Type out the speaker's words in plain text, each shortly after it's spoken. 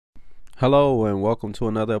Hello and welcome to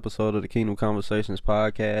another episode of the Kingdom Conversations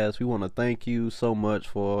podcast. We want to thank you so much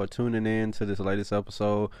for tuning in to this latest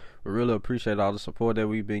episode. We really appreciate all the support that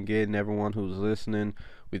we've been getting, everyone who's listening.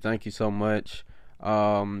 We thank you so much.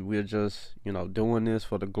 We're just, doing this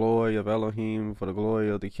for the glory of Elohim, for the glory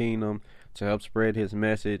of the kingdom, to help spread his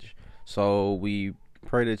message. So we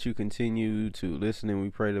pray that you continue to listen, and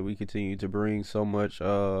we pray that we continue to bring so much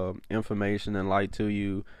information and light to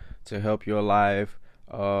you to help your life.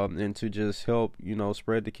 And to just help,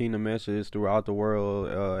 spread the kingdom message throughout the world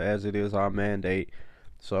as it is our mandate.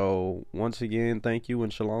 So, once again, thank you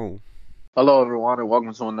and shalom. Hello, everyone, and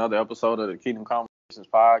welcome to another episode of the Kingdom Conversations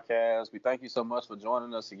podcast. We thank you so much for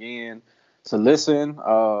joining us again to listen to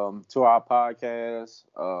our podcast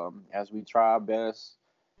as we try our best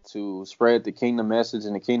to spread the kingdom message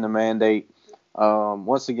and the kingdom mandate.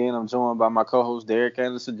 Once again, I'm joined by my co-host, Derek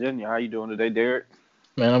Anderson Jr. How you doing today, Derek?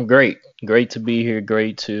 Man, I'm great. Great to be here.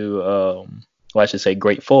 Great to, I should say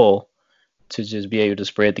grateful to just be able to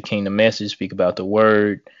spread the kingdom message, speak about the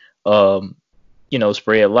word,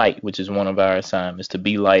 spread light, which is one of our assignments, to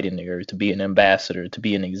be light in the earth, to be an ambassador, to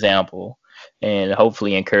be an example, and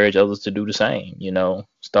hopefully encourage others to do the same.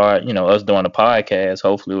 Start, us doing a podcast,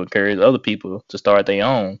 hopefully will encourage other people to start their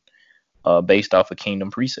own based off of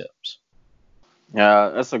kingdom precepts. Yeah,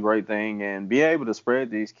 that's a great thing, and be able to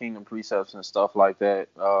spread these kingdom precepts and stuff like that.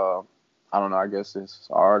 I don't know. I guess it's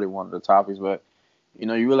already one of the topics, but you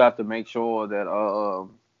really have to make sure that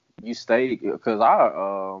you stay, because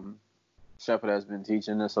our shepherd has been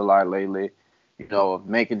teaching this a lot lately. Of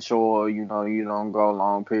making sure you don't go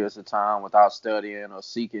long periods of time without studying or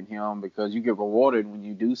seeking him, because you get rewarded when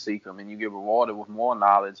you do seek him, and you get rewarded with more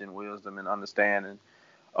knowledge and wisdom and understanding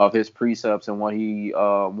of his precepts and what he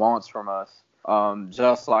wants from us.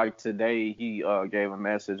 Just like today, he gave a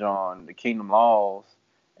message on the kingdom laws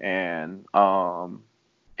and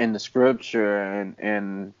in the scripture,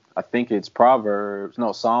 and I think it's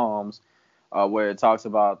Psalms, where it talks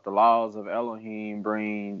about the laws of Elohim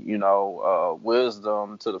bring,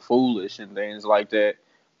 wisdom to the foolish and things like that.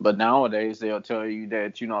 But nowadays, they'll tell you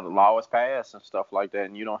that, the law is passed and stuff like that,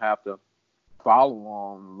 and you don't have to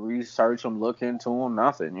follow them, research them, look into them,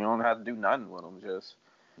 nothing. You don't have to do nothing with them, just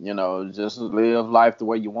live life the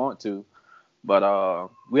way you want to. But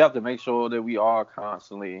we have to make sure that we are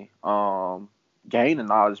constantly gaining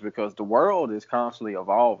knowledge, because the world is constantly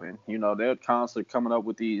evolving. They're constantly coming up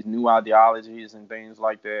with these new ideologies and things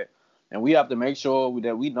like that. And we have to make sure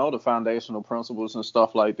that we know the foundational principles and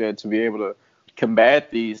stuff like that to be able to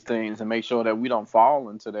combat these things and make sure that we don't fall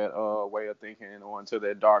into that way of thinking or into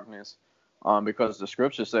that darkness. Because the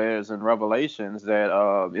scripture says in Revelations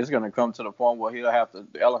that it's going to come to the point where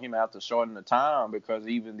Elohim have to shorten the time, because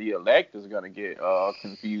even the elect is going to get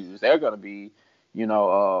confused. They're going to be, they're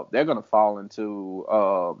going to fall into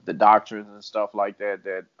the doctrines and stuff like that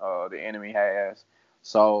the enemy has.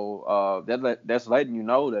 So that's letting you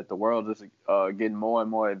know that the world is getting more and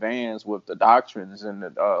more advanced with the doctrines and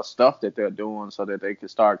the stuff that they're doing, so that they can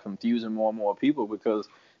start confusing more and more people, because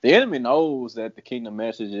the enemy knows that the kingdom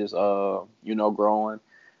message is, growing.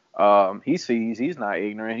 He sees, he's not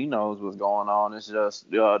ignorant. He knows what's going on. It's just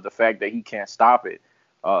the fact that he can't stop it.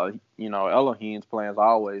 Elohim's plans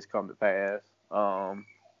always come to pass.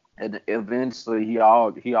 And eventually he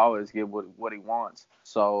always get what he wants.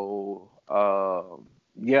 So,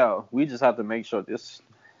 we just have to make sure this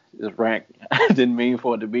rank didn't mean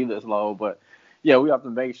for it to be this low, but yeah, we have to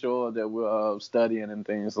make sure that we're studying and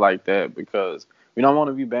things like that, because we don't want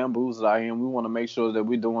to be bamboozled out here, and we want to make sure that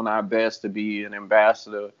we're doing our best to be an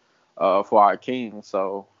ambassador for our king.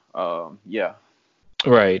 So, yeah.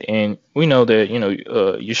 Right. And we know that,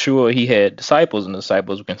 Yeshua, he had disciples, and the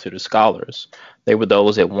disciples were considered scholars. They were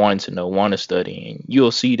those that wanted to know, wanted to study. And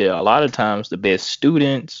you'll see that a lot of times the best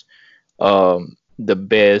students, the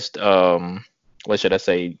best, what should I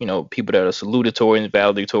say, people that are salutatorians,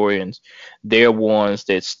 valedictorians, they're ones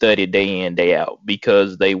that study day in, day out,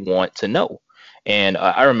 because they want to know. And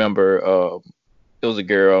I remember it was a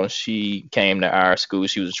girl, she came to our school.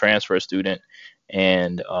 She was a transfer student,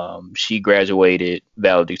 and she graduated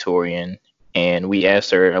valedictorian. And we asked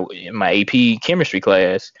her in my AP chemistry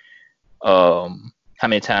class, how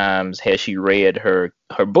many times had she read her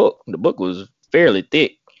book. The book was fairly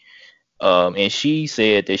thick. And she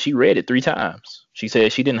said that she read it 3 times. She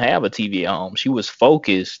said she didn't have a TV at home. She was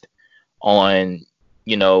focused on,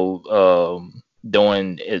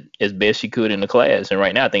 doing as best she could in the class. And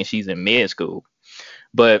right now, I think she's in med school.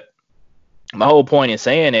 But my whole point in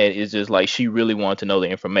saying that is just like, she really wanted to know the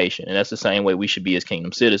information. And that's the same way we should be as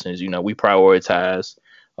kingdom citizens. We prioritize,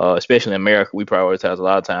 especially in America, we prioritize a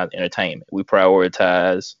lot of times entertainment. We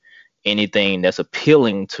prioritize, anything that's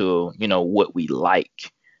appealing to, what we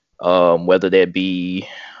like. Whether that be,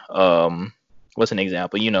 what's an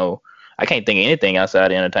example? I can't think of anything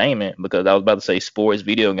outside of entertainment, because I was about to say sports,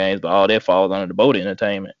 video games, but all that falls under the boat of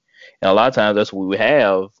entertainment. And a lot of times that's what we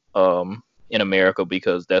have in America,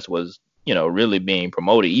 because that's what's, really being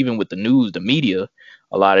promoted. Even with the news, the media,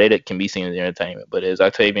 a lot of it can be seen as entertainment. But as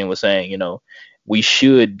Octavian was saying, we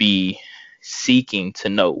should be seeking to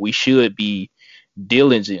know. We should be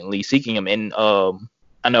diligently seeking them. And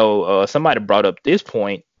I know somebody brought up this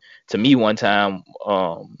point to me one time.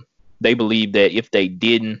 They believe that if they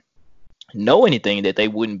didn't know anything, that they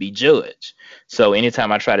wouldn't be judged. So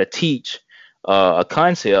anytime I try to teach a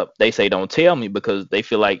concept, they say don't tell me, because they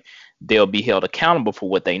feel like they'll be held accountable for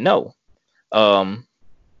what they know.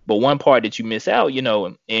 But one part that you miss out,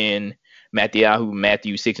 in Matthew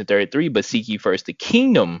 6:33, but seek ye first the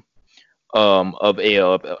kingdom of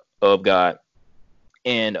God,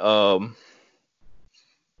 and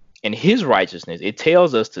his righteousness. It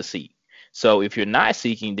tells us to seek. So if you're not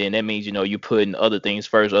seeking, then that means, you're putting other things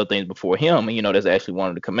first, other things before him. And, that's actually one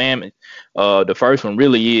of the commandments. The first one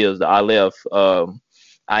really is the Aleph.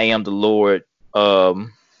 I am the Lord,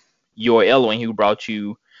 your Elohim, who brought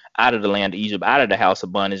you out of the land of Egypt, out of the house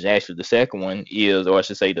of bondage. Actually, the second one is, or I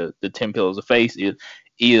should say the 10 pillars of faith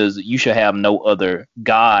is you shall have no other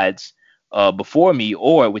gods before me.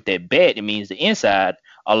 Or with that bet, it means the inside,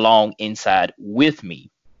 along inside with me.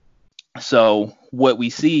 So what we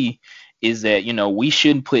see is that, we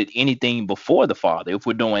shouldn't put anything before the Father. If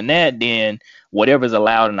we're doing that, then whatever's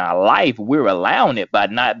allowed in our life, we're allowing it by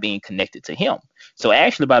not being connected to him. So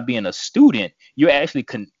actually, by being a student, you're actually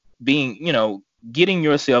getting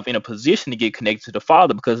yourself in a position to get connected to the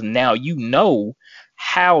Father, because now you know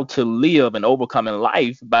how to live and overcome in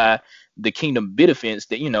life by the kingdom benefits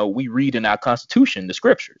that, we read in our Constitution, the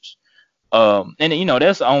scriptures. And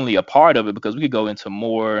that's only a part of it, because we could go into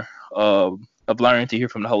more of learning to hear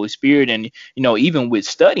from the Holy Spirit. And even with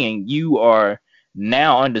studying, you are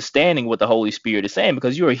now understanding what the Holy Spirit is saying,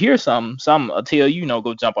 because you'll hear some tell you,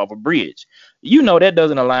 go jump off a bridge. That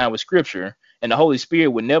doesn't align with scripture, and the Holy Spirit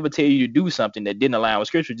would never tell you to do something that didn't align with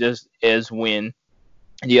scripture. Just as when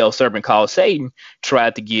the serpent called Satan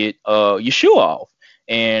tried to get Yeshua off,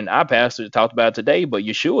 and our pastor talked about it today, but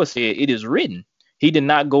Yeshua said it is written. He did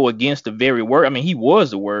not go against the very word. I mean, he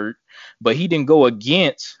was the word, but he didn't go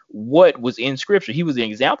against what was in scripture. He was the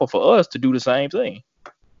example for us to do the same thing.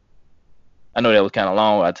 I know that was kind of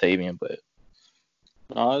long, Octavian, but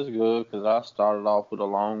no, it's good, because I started off with a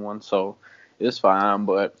long one, so it's fine.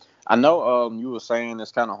 But I know you were saying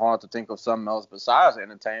it's kind of hard to think of something else besides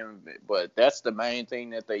entertainment, but that's the main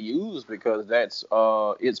thing that they use, because that's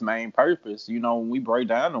its main purpose. When we break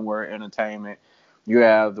down the word entertainment, you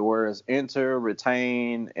have the words enter,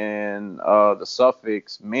 retain, and the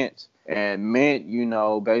suffix ment. And ment,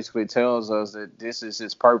 basically tells us that this is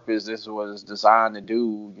its purpose, this is what it's designed to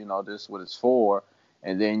do, this is what it's for.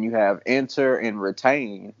 And then you have enter and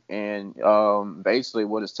retain. And basically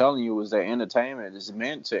what it's telling you is that entertainment is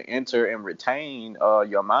meant to enter and retain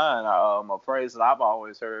your mind. A phrase that I've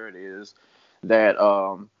always heard is that,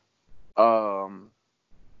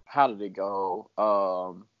 how did it go?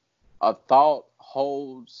 A thought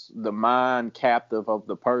holds the mind captive of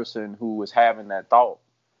the person who was having that thought.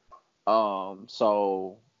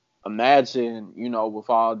 So imagine, with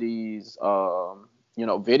all these,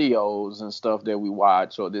 videos and stuff that we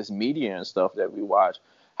watch, or this media and stuff that we watch,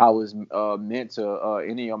 how it's meant to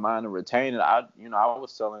enter your mind and retain it. I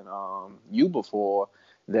was telling you before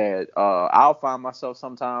that I'll find myself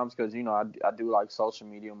sometimes, because, I do like social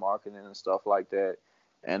media marketing and stuff like that.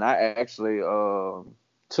 And I actually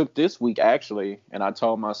took this week, and I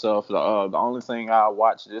told myself the only thing I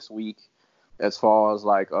watch this week, as far as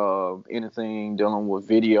like anything dealing with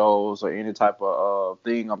videos or any type of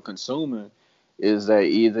thing I'm consuming, is that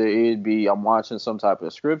either it'd be I'm watching some type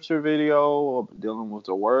of scripture video or dealing with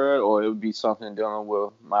the word, or it would be something dealing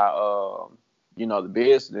with my the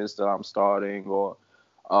business that I'm starting, or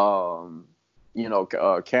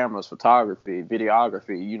cameras, photography,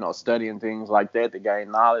 videography, studying things like that to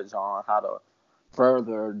gain knowledge on how to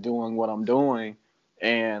further doing what I'm doing.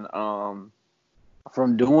 And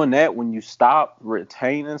from doing that, when you stop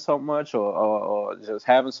retaining so much, or just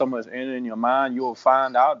having so much in your mind, you'll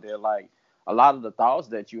find out that, like, a lot of the thoughts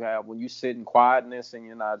that you have when you sit in quietness and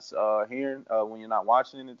you're not hearing, when you're not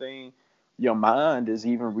watching anything, your mind is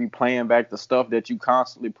even replaying back the stuff that you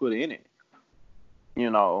constantly put in it.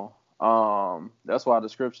 That's why the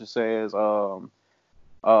scripture says,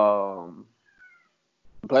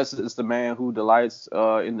 blessed is the man who delights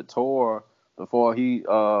in the Torah, before he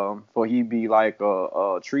be like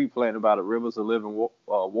a tree planted by the rivers of living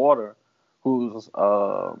water, whose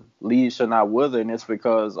leaves shall not wither, and it's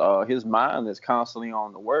because his mind is constantly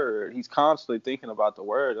on the word. He's constantly thinking about the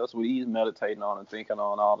word. That's what he's meditating on and thinking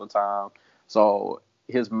on all the time. So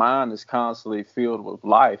his mind is constantly filled with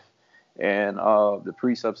life and the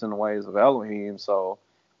precepts and the ways of Elohim. So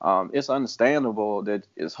it's understandable that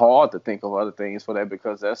it's hard to think of other things for that,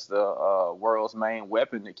 because that's the world's main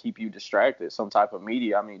weapon to keep you distracted. Some type of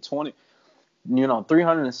media. I mean,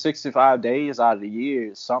 365 days out of the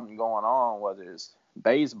year is something going on, whether it's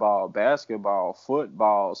baseball, basketball,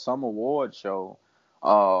 football, some award show,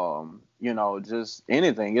 just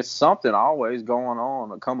anything. It's something always going on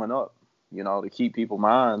or coming up, to keep people's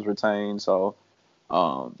minds retained. So,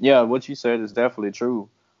 yeah, what you said is definitely true.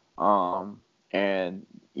 And,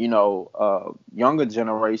 younger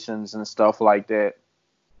generations and stuff like that,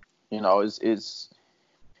 it's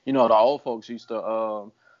the old folks used to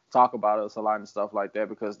talk about us a lot and stuff like that,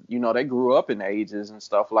 because they grew up in ages and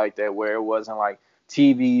stuff like that where it wasn't like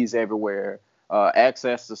TVs everywhere,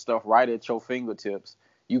 access to stuff right at your fingertips.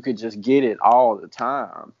 You could just get it all the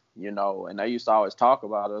time, and they used to always talk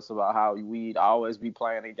about us, about how we'd always be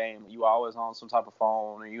playing a game, you always on some type of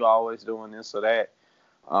phone, and you always doing this or that.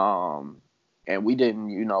 And we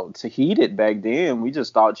didn't, to heat it back then. We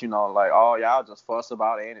just thought, like, oh, y'all just fuss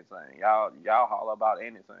about anything. Y'all holler about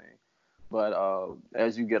anything. But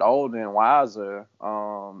as you get older and wiser,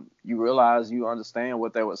 you realize you understand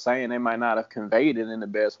what they were saying. They might not have conveyed it in the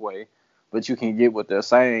best way, but you can get what they're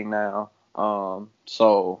saying now.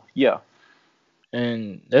 So, yeah.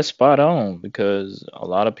 And that's spot on, because a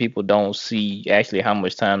lot of people don't see actually how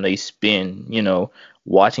much time they spend,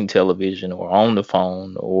 watching television or on the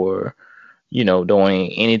phone or,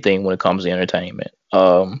 doing anything when it comes to entertainment.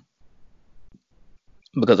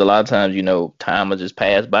 Because a lot of times, time will just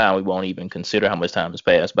pass by and we won't even consider how much time has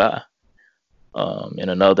passed by. And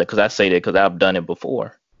another, because I say that because I've done it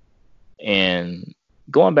before. And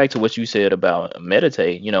going back to what you said about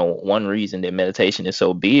meditate, one reason that meditation is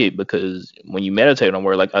so big, because when you meditate on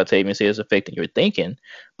word, like Octavian says, affecting your thinking,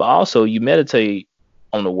 but also you meditate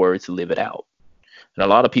on the word to live it out. And a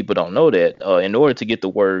lot of people don't know that. In order to get the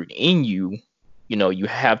word in you, you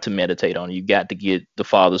have to meditate on it. You got to get the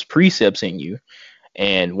Father's precepts in you.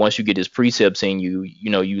 And once you get his precepts in you,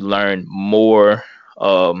 you learn more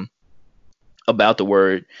about the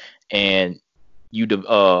word, and you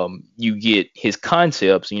get his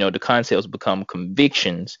concepts. The concepts become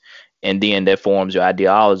convictions, and then that forms your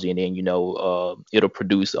ideology, and then it'll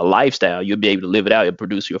produce a lifestyle. You'll be able to live it out. It'll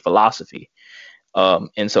produce your philosophy.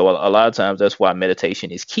 And so a lot of times that's why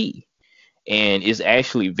meditation is key, and it's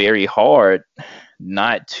actually very hard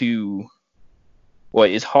not to. Well,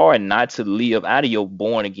 it's hard not to live out of your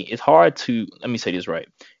born again. It's hard to, let me say this right.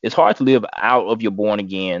 It's hard to live out of your born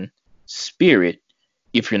again spirit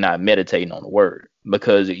if you're not meditating on the word,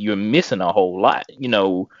 because you're missing a whole lot.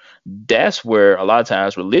 That's where a lot of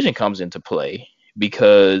times religion comes into play,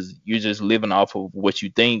 because you're just living off of what you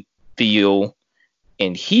think, feel,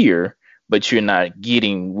 and hear, but you're not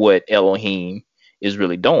getting what Elohim is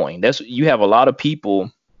really doing. You have a lot of people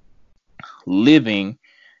living,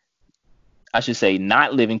 I should say,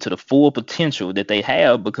 not living to the full potential that they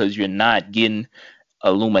have, because you're not getting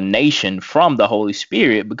illumination from the Holy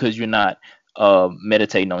Spirit, because you're not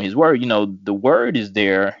meditating on his word. The word is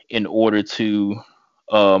there in order to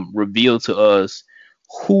reveal to us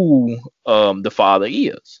who the Father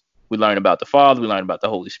is. We learn about the Father, we learn about the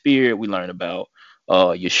Holy Spirit, we learn about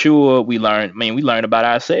Yeshua, we learn about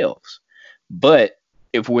ourselves. But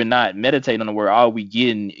if we're not meditating on the word, all we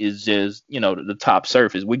getting is just, the top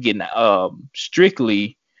surface. We're getting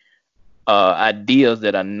strictly ideas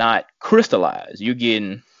that are not crystallized. You're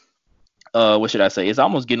getting, what should I say? It's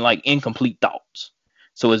almost getting like incomplete thoughts.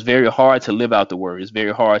 So it's very hard to live out the word. It's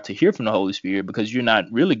very hard to hear from the Holy Spirit, because you're not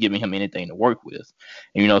really giving him anything to work with.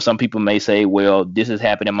 And, some people may say, well, this has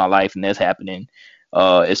happened in my life and that's happening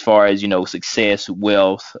as far as, success,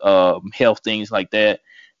 wealth, health, things like that.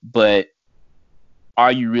 But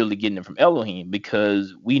are you really getting it from Elohim?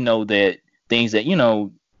 Because we know that things that,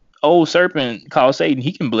 old serpent called Satan,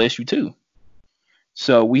 he can bless you too.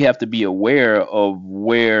 So we have to be aware of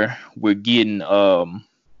where we're getting our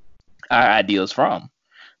ideas from,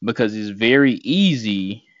 because it's very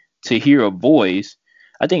easy to hear a voice.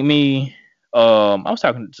 I think I was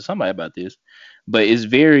talking to somebody about this, but it's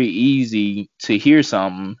very easy to hear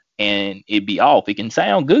something and it be off. It can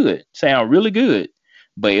sound really good,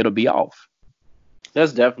 but it'll be off.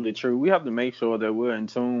 That's definitely true. We have to make sure that we're in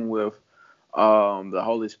tune with the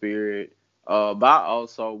Holy Spirit. But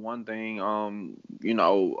also one thing,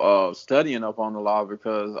 studying up on the law,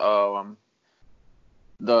 because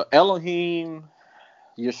the Elohim,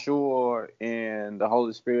 Yeshua, and the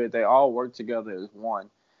Holy Spirit, they all work together as one.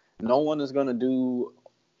 No one is going to do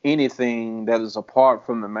anything that is apart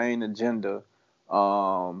from the main agenda,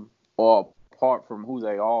 or apart from who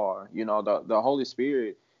they are. You know, the Holy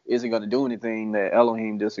Spirit isn't going to do anything that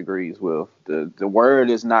Elohim disagrees with. The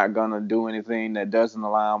Word is not going to do anything that doesn't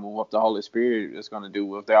align with what the Holy Spirit is going to do.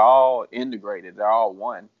 With they're all integrated, they're all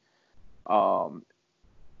one,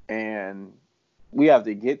 and we have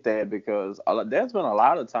to get that, because there's been a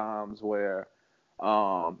lot of times where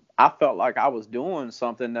I felt like I was doing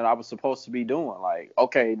something that I was supposed to be doing. Like,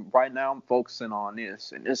 okay, right now I'm focusing on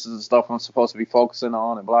this, and this is the stuff I'm supposed to be focusing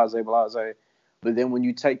on, and blase, blase. But then when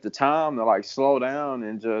you take the time to like slow down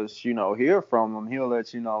and just, you know, hear from him, he'll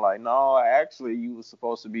let you know, like, no, actually you were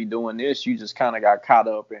supposed to be doing this. You just kind of got caught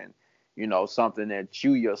up in, you know, something that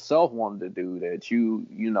you yourself wanted to do, that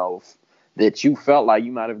that you felt like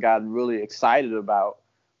you might have gotten really excited about,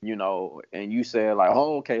 you know, and you said like,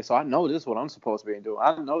 oh, okay, so I know this is what I'm supposed to be doing.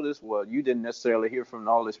 I know this. Well, you didn't necessarily hear from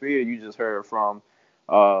the Holy Spirit. You just heard from,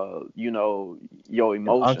 you know, your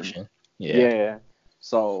emotion. Unction. Yeah.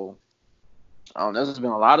 So, there's been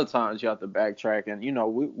a lot of times you have to backtrack, and you know,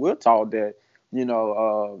 we're taught that, you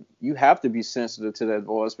know, you have to be sensitive to that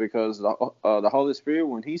voice, because the Holy Spirit,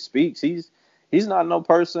 when He speaks, He's not no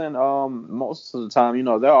person. Most of the time, you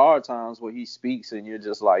know, there are times where He speaks and you're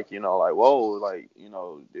just like, you know, like, whoa, like, you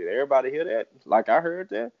know, did everybody hear that? Like, I heard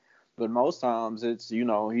that. But most times it's, you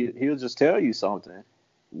know, he'll just tell you something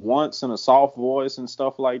once in a soft voice and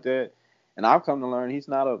stuff like that. And I've come to learn He's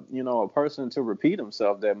not a person to repeat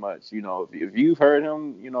Himself that much. You know, if you've heard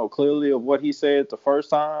Him, you know, clearly of what He said the first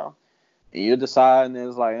time, and you're deciding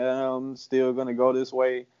it's like, I'm still going to go this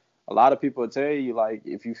way. A lot of people tell you, like,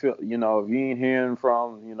 if you feel, you know, if you ain't hearing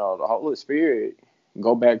from, you know, the Holy Spirit,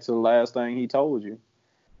 go back to the last thing He told you,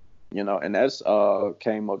 you know, and that's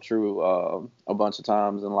came up true a bunch of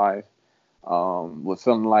times in life, with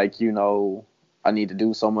feeling like, you know, I need to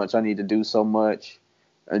do so much,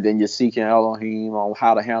 and then you're seeking Elohim on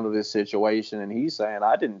how to handle this situation, and He's saying,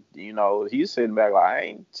 I didn't, you know, He's sitting back like, I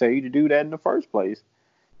ain't tell you to do that in the first place.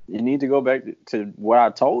 You need to go back to what I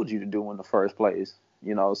told you to do in the first place.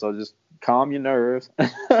 You know, so just calm your nerves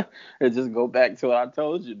and just go back to what I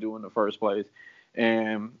told you to do in the first place.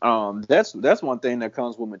 And that's one thing that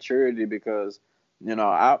comes with maturity, because, you know,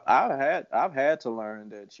 I've had to learn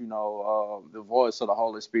that, you know, the voice of the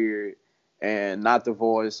Holy Spirit, and not the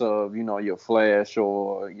voice of, you know, your flesh,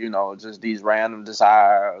 or, you know, just these random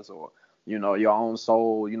desires, or, you know, your own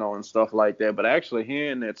soul, you know, and stuff like that. But actually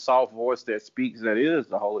hearing that soft voice that speaks, that is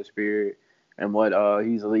the Holy Spirit, and what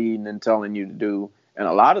He's leading and telling you to do. And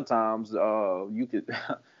a lot of times, you could.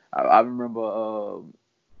 I remember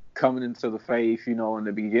coming into the faith, you know, in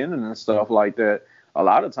the beginning and stuff like that. A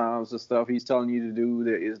lot of times, the stuff He's telling you to do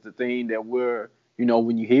that is the thing that we're, you know,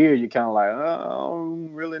 when you hear, you're kind of like, I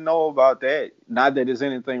don't really know about that. Not that there's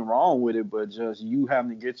anything wrong with it, but just you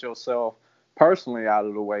having to get yourself personally out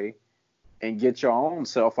of the way, and get your own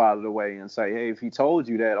self out of the way, and say, hey, if He told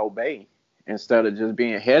you that, obey, instead of just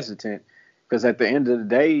being hesitant. Because at the end of the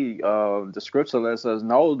day, the scripture lets us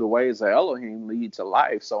know the ways of Elohim lead to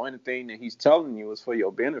life. So anything that He's telling you is for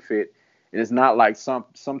your benefit. It is not like some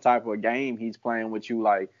type of game He's playing with you.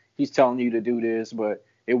 Like, He's telling you to do this, but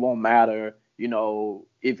it won't matter, you know,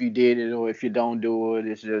 if you did it or if you don't do it.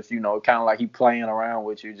 It's just, you know, kind of like He playing around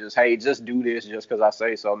with you. Just, hey, just do this just because I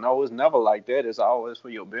say so. No, it's never like that. It's always for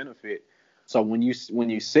your benefit. So when you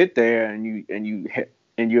sit there and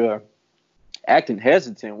you're acting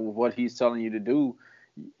hesitant with what He's telling you to do,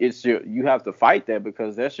 you have to fight that,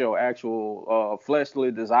 because that's your actual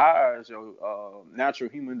fleshly desires, your natural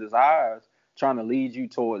human desires, trying to lead you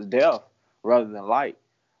towards death rather than light.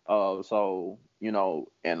 So, you know,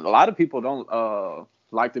 and a lot of people don't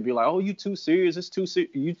like to be like, oh, you too serious, it's too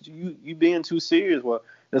serious, you being too serious. Well,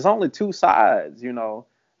 there's only two sides, you know.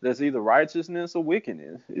 There's either righteousness or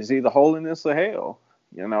wickedness. It's either holiness or hell.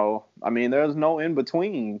 You know, I mean, there's no in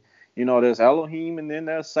between. You know, there's Elohim and then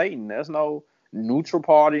there's Satan. There's no neutral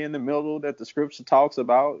party in the middle that the scripture talks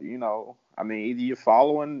about. You know, I mean, either you're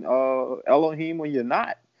following Elohim or you're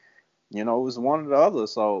not. You know, it's one or the other.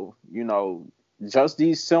 So, you know, just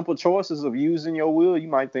these simple choices of using your will, you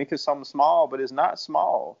might think it's something small, but it's not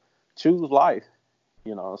small. Choose life,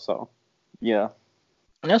 you know, so, yeah.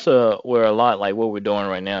 And that's where a lot like what we're doing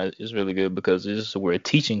right now is really good, because this is where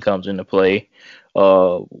teaching comes into play.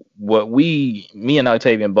 What me and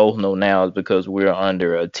Octavian both know now is because we're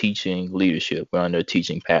under a teaching leadership. We're under a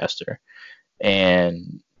teaching pastor.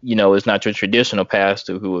 And, you know, it's not your traditional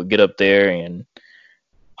pastor who will get up there and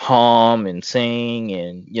hum and sing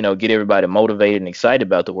and get everybody motivated and excited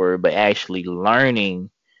about the word, but actually learning.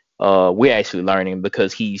 We're actually learning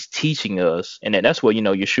because he's teaching us, and that's what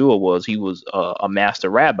Yeshua was. He was a master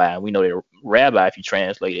rabbi. We know that rabbi, if you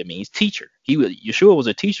translate it, means teacher. Yeshua was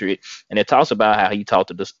a teacher, and it talks about how he taught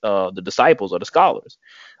the disciples or the scholars.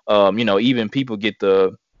 Even people get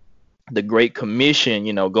the Great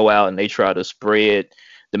Commission, go out and they try to spread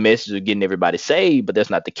the message of getting everybody saved, but that's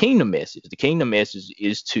not the kingdom message. The kingdom message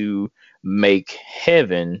is to make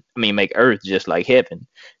earth just like heaven,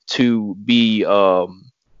 to be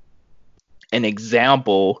an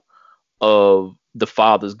example of the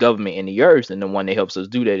Father's government in the earth. And the one that helps us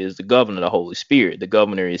do that is the governor, the Holy Spirit. The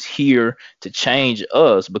governor is here to change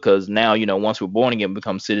us because now, once we're born again and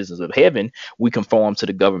become citizens of heaven, we conform to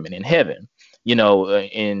the government in heaven.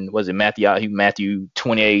 In was it Matthew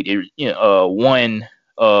 28, 1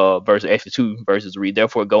 verse actually 2 verses read,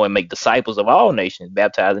 therefore go and make disciples of all nations,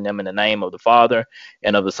 baptizing them in the name of the Father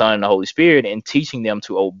and of the Son and the Holy Spirit, and teaching them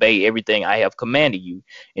to obey everything I have commanded you.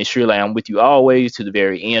 And surely I am with you always to the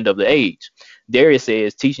very end of the age. There it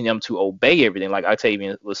says teaching them to obey everything, like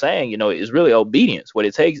Octavian was saying. It's really obedience. What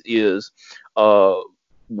it takes is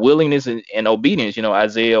willingness and obedience.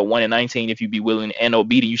 Isaiah 1:19, if you be willing and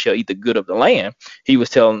obedient, you shall eat the good of the land. He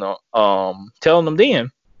was telling them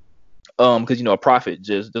then, because a prophet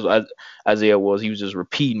just Isaiah was, he was just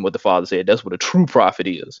repeating what the Father said. That's what a true prophet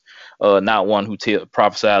is, not one who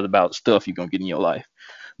prophesies about stuff you're gonna get in your life.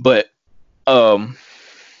 But then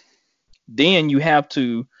you have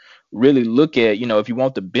to really look at, if you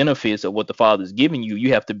want the benefits of what the Father's giving you,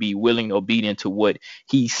 you have to be willing and obedient to what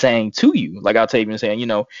he's saying to you. Like I'll tell you saying,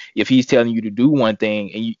 if he's telling you to do one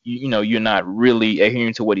thing and you're not really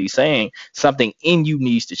adhering to what he's saying, something in you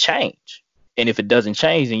needs to change. And if it doesn't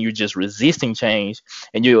change, then you're just resisting change,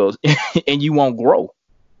 and and you won't grow.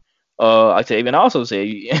 Octavian also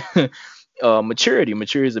say maturity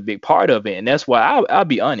is a big part of it, and that's why I'll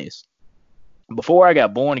be honest. Before I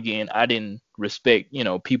got born again, I didn't respect,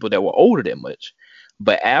 people that were older that much.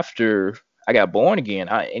 But after I got born again,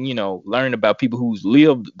 learned about people who's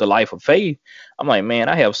lived the life of faith, I'm like, man,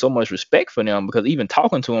 I have so much respect for them, because even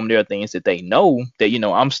talking to them, there are things that they know that,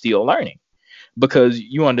 I'm still learning. Because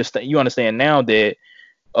you understand now that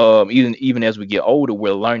even as we get older,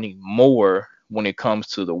 we're learning more when it comes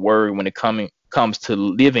to the word, when it comes to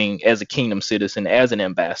living as a kingdom citizen, as an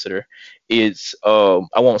ambassador. It's I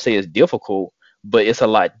won't say it's difficult, but it's a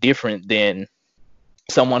lot different than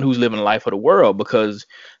someone who's living the life of the world. Because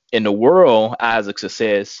in the world, Isaac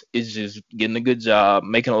success is just getting a good job,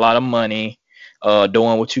 making a lot of money,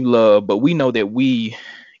 doing what you love. But we know that we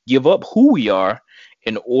give up who we are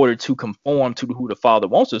in order to conform to who the Father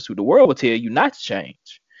wants us to. The world will tell you not to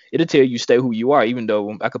change. It'll tell you stay who you are, even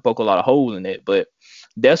though I could poke a lot of holes in it. But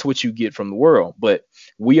that's what you get from the world. But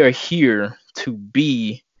we are here to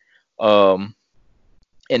be an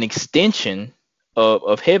extension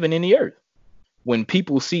of heaven in the earth. When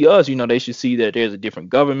people see us, they should see that there's a different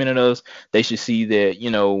government in us. They should see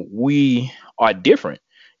that, we are different.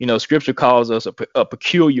 Scripture calls us a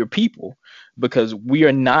peculiar people, because we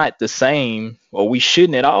are not the same, or we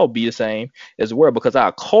shouldn't at all be the same as the world, because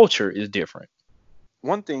our culture is different.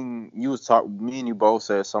 One thing me and you both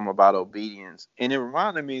said something about obedience, and it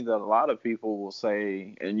reminded me that a lot of people will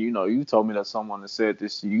say, and you told me that someone has said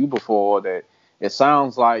this to you before, that it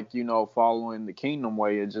sounds like, following the kingdom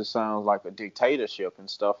way, it just sounds like a dictatorship and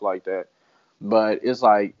stuff like that. But it's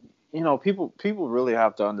like, people really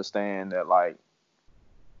have to understand that, like,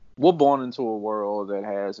 we're born into a world that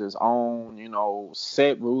has its own,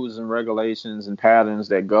 set rules and regulations and patterns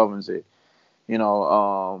that governs it.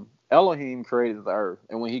 Elohim created the earth,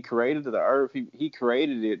 and when he created the earth, he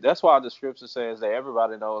created it. That's why the scripture says that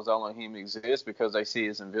everybody knows Elohim exists, because they see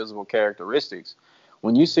his invisible characteristics.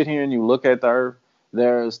 When you sit here and you look at the earth,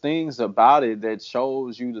 there's things about it that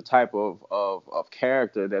shows you the type of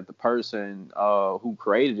character that the person who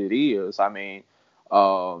created it is. I mean,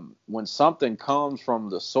 when something comes from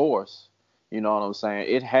the source, you know what I'm saying,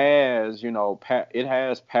 it has, it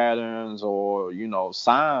has patterns, or,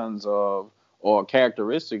 signs of, or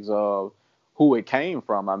characteristics of who it came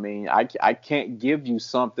from. I mean, I can't give you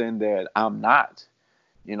something that I'm not.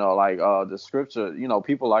 Like the scripture,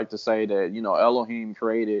 people like to say that, Elohim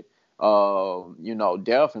created,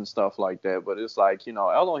 death and stuff like that. But it's like,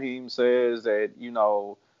 Elohim says that,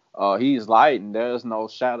 he's light, and there's no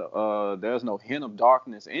shadow, there's no hint of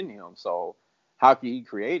darkness in him. So how can he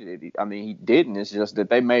create it? I mean, he didn't. It's just that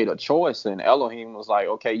they made a choice, and Elohim was like,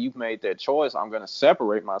 okay, you've made that choice. I'm going to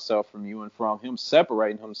separate myself from you, and from him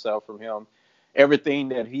separating himself from him, everything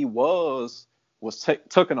that he was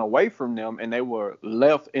taken away from them, and they were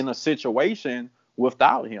left in a situation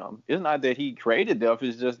without him. It's not that he created death,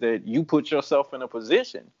 it's just that you put yourself in a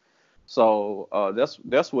position. So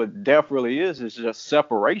that's what death really is. It's just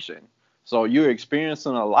separation. So you're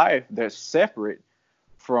experiencing a life that's separate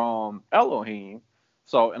from Elohim.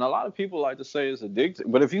 So, and a lot of people like to say it's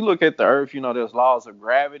addictive, but if you look at the earth, there's laws of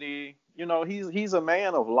gravity. He's a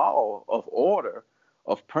man of law, of order,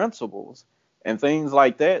 of principles, and things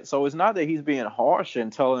like that. So it's not that he's being harsh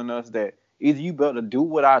and telling us that either you better do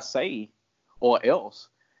what I say or else.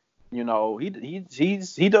 He's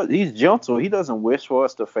gentle. He doesn't wish for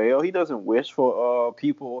us to fail. He doesn't wish for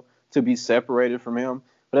people to be separated from him.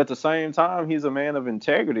 But at the same time, he's a man of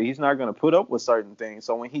integrity. He's not going to put up with certain things.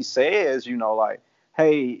 So when he says, like,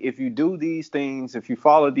 hey, if you do these things, if you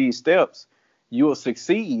follow these steps, you will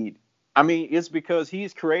succeed. I mean, it's because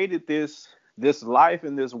he's created this life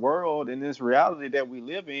in this world, in this reality that we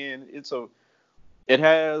live in. It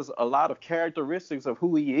has a lot of characteristics of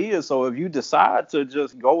who he is. So if you decide to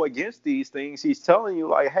just go against these things, he's telling you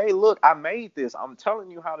like, hey, look, I made this. I'm telling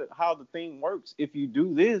you how the thing works. If you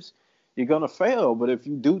do this, you're going to fail. But if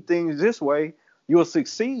you do things this way, you'll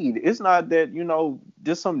succeed. It's not that,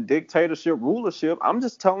 just some dictatorship, rulership. I'm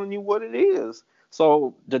just telling you what it is.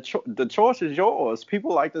 So the choice is yours.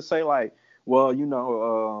 People like to say like, well,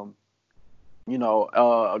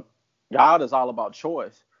 God is all about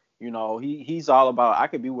choice. He's all about, I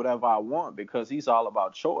could be whatever I want because he's all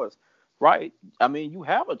about choice, right? I mean, you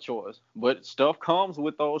have a choice, but stuff comes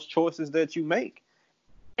with those choices that you make.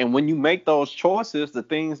 And when you make those choices, the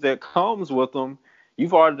things that comes with them,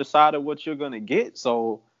 you've already decided what you're going to get.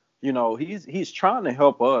 So, he's trying to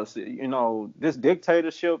help us. This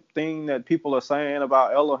dictatorship thing that people are saying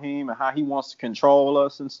about Elohim and how he wants to control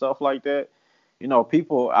us and stuff like that.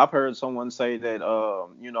 I've heard someone say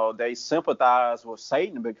that, they sympathize with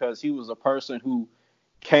Satan because he was a person who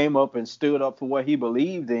came up and stood up for what he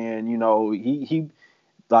believed in. He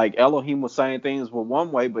like Elohim was saying things were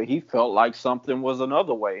one way, but he felt like something was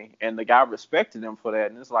another way. And the guy respected him for that.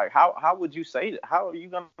 And it's like, how would you say that? How are you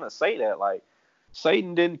going to say that? Like,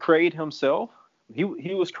 Satan didn't create himself. He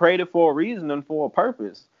was created for a reason and for a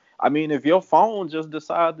purpose. I mean, if your phone just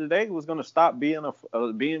decided today it was going to stop being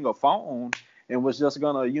a phone and was just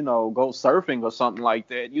gonna, go surfing or something like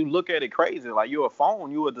that, you look at it crazy. Like, you're a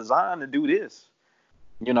phone, you were designed to do this,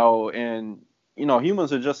 and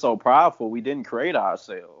humans are just so prideful. We didn't create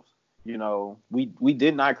ourselves. We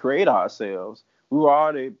did not create ourselves. We were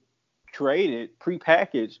already created,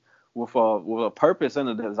 prepackaged with a purpose and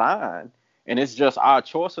a design, and it's just our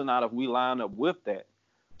choice or not if we line up with that.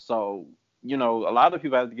 So, a lot of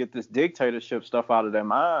people have to get this dictatorship stuff out of their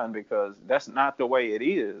mind because that's not the way it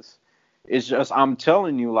is. It's just, I'm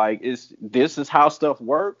telling you, like, this is how stuff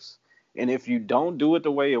works. And if you don't do it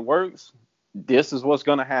the way it works, this is what's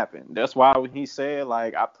going to happen. That's why when he said,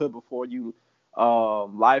 like, I put before you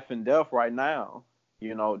life and death right now,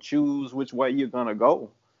 choose which way you're going to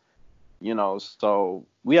go. So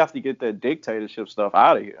we have to get that dictatorship stuff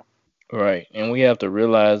out of here. Right. And we have to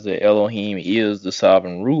realize that Elohim is the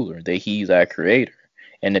sovereign ruler, that he's our creator.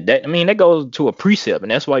 And that goes to a precept,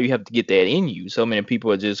 and that's why you have to get that in you. So many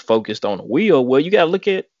people are just focused on the will. Well, you got to look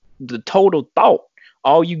at the total thought.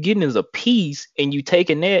 All you getting is a piece, and you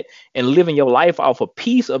taking that and living your life off a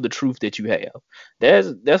piece of the truth that you have.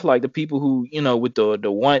 That's like the people who, with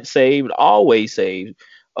the once saved, always saved.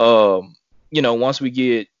 Once we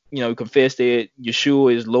get, confess that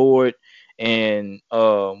Yeshua is Lord and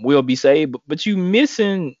we'll be saved. But you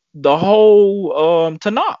missing the whole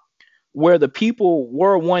Tanakh, where the people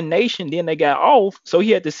were one nation, then they got off. So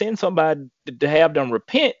he had to send somebody to have them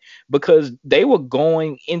repent because they were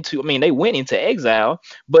going into, they went into exile.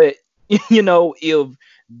 But, if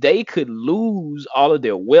they could lose all of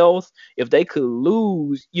their wealth, if they could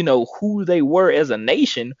lose, who they were as a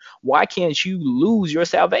nation, why can't you lose your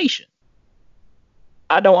salvation?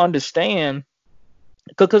 I don't understand.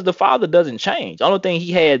 Because the Father doesn't change. The only thing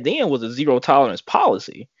he had then was a zero tolerance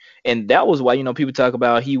policy. And that was why, people talk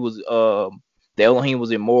about he was, the Elohim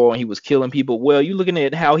was immoral and he was killing people. Well, you're looking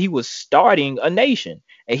at how he was starting a nation,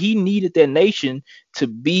 and he needed that nation to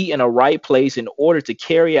be in a right place in order to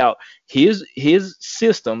carry out his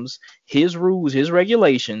systems, his rules, his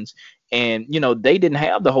regulations. And, they didn't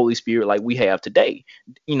have the Holy Spirit like we have today.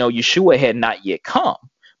 Yeshua had not yet come.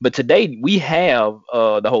 But today we have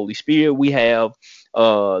the Holy Spirit. We have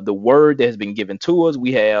the word that has been given to us.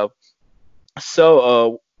 We have,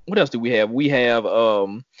 what else do we have? We have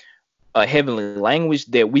a heavenly language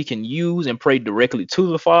that we can use and pray directly to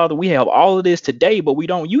the Father. We have all of this today, but we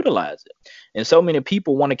don't utilize it. And so many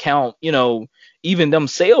people want to count, even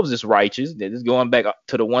themselves is righteous. They're just going back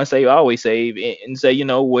to the one save, always save, and say,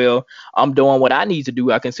 well, I'm doing what I need to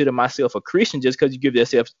do. I consider myself a Christian just because you give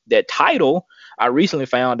yourself that title. I recently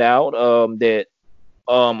found out that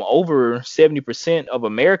over 70% of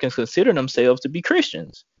Americans consider themselves to be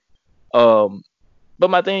Christians. But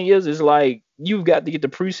my thing is like, you've got to get the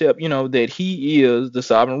precept, that he is the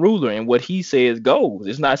sovereign ruler and what he says goes.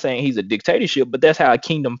 It's not saying he's a dictatorship, but that's how a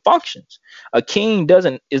kingdom functions. A king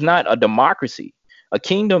is not a democracy. A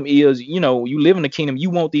kingdom is, you live in a kingdom, you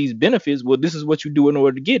want these benefits. Well, this is what you do in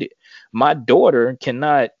order to get it. My daughter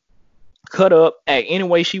cannot cut up, act any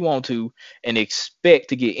way she want to, and expect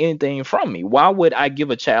to get anything from me. Why would I give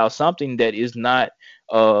a child something that is not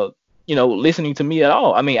listening to me at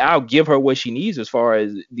all? I mean, I'll give her what she needs as far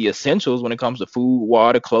as the essentials when it comes to food,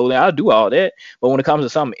 water, clothing. I'll do all that. But when it comes to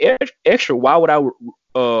something extra, why would I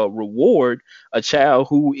reward a child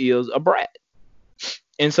who is a brat?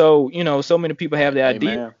 And so, so many people have the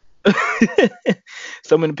idea.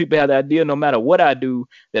 So many people have the idea, no matter what I do,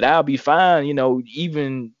 that I'll be fine.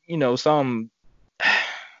 Even some.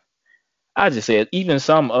 I just said even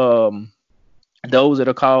some those that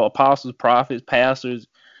are called apostles, prophets, pastors,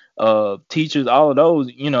 teachers, all of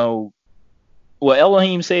those. Well,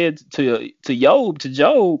 Elohim said to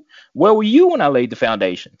Job, where were you when I laid the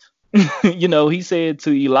foundations? He said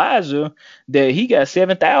to Elijah that he got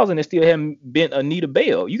 7,000 and still haven't been a need of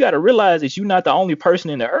Baal. You got to realize that you're not the only person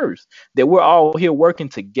in the earth, that we're all here working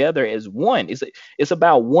together as one. It's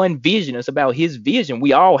about one vision. It's about his vision.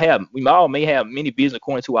 We all may have many visions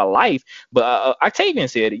according to our life, but Octavian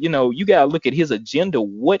said it, you got to look at his agenda.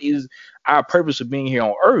 What is our purpose of being here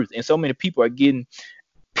on earth? And so many people are getting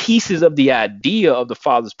pieces of the idea of the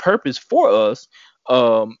Father's purpose for us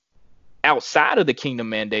outside of the kingdom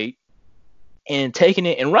mandate, and taking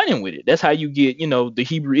it and running with it. That's how you get, the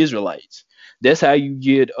Hebrew Israelites. That's how you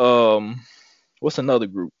get what's another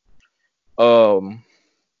group? You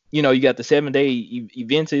got the 7-day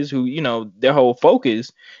Adventists who, their whole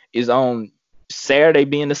focus is on Saturday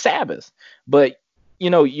being the Sabbath. But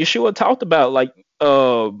Yeshua talked about like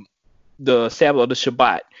the Sabbath or the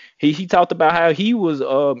Shabbat. He talked about how he was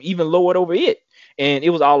even Lord over it, and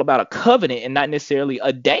it was all about a covenant and not necessarily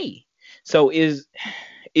a day. So it's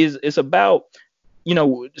about,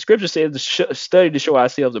 Scripture says to study to show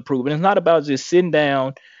ourselves approved, and it's not about just sitting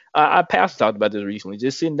down. Our pastor talked about this recently,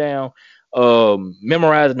 just sitting down,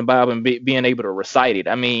 memorizing the Bible and being able to recite it.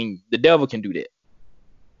 I mean, the devil can do that.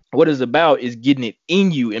 What it's about is getting it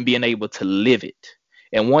in you and being able to live it.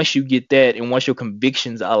 And once you get that, and once your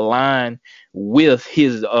convictions align with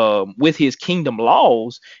his kingdom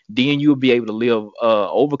laws, then you'll be able to live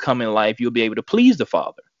overcoming life. You'll be able to please the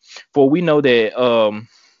Father. For we know that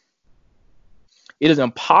it is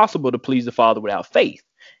impossible to please the Father without faith.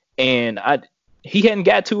 And he hadn't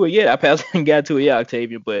got to it yet. Our pastor hadn't got to it yet,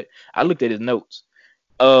 Octavian, but I looked at his notes.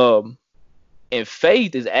 And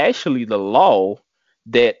faith is actually the law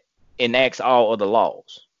that enacts all other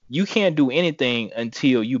laws. You can't do anything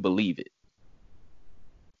until you believe it.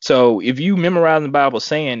 So if you memorize the Bible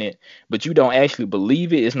saying it, but you don't actually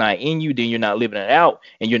believe it, it's not in you, then you're not living it out,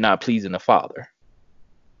 and you're not pleasing the Father.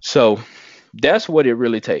 So that's what it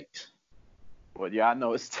really takes. Well, yeah, I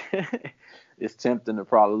know it's it's tempting to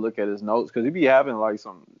probably look at his notes, because he be having like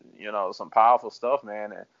some powerful stuff,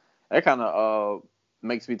 man. And that kind of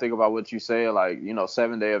makes me think about what you said, like,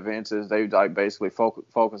 7-day Adventists, they like basically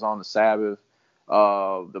focus on the Sabbath.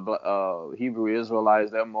 The Hebrew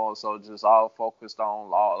Israelites, they're more so just all focused on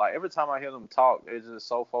law. Like every time I hear them talk, they're just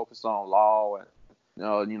so focused on law and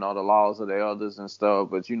the laws of the elders and stuff.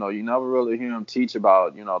 But you never really hear them teach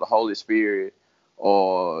about the Holy Spirit,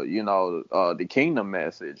 or the kingdom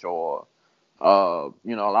message, or a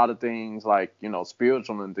lot of things like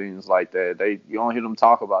spiritual and things like that. You don't hear them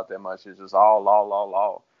talk about that much. It's just all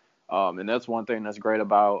law. And that's one thing that's great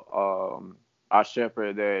about our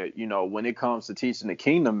shepherd, that when it comes to teaching the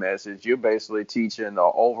kingdom message, you're basically teaching the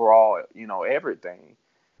overall everything.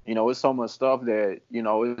 It's so much stuff that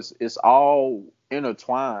it's all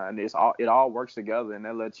intertwined. It all works together, and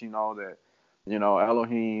that lets you know that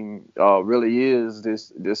Elohim really is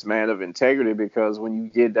this man of integrity, because when you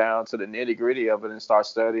get down to the nitty gritty of it and start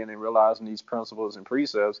studying and realizing these principles and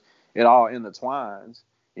precepts, it all intertwines.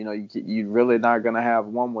 You're really not gonna have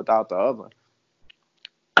one without the other.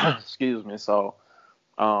 Excuse me. So,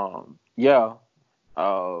 it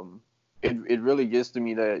really gets to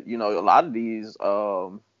me that a lot of these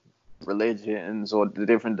religions or the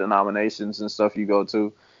different denominations and stuff you go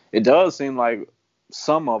to, it does seem like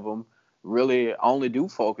some of them really only do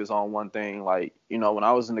focus on one thing. Like when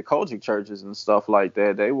I was in the Kojic churches and stuff like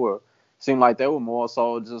that, they were seemed like they were more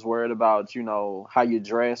so just worried about, how you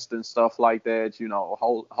dressed and stuff like that.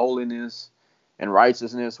 Holiness and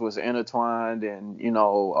righteousness was intertwined, and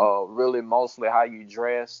really mostly how you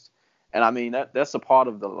dressed. And I mean that's a part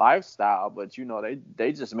of the lifestyle, but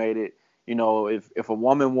they just made it. If a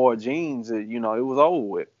woman wore jeans, it was over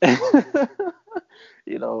with.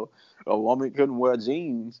 you know, a woman couldn't wear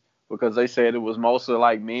jeans because they said it was mostly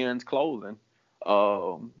like men's clothing.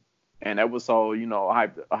 Um, and that was so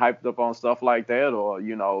hyped up on stuff like that, or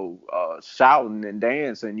shouting and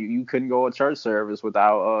dancing. You couldn't go to church service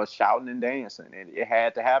without shouting and dancing, and it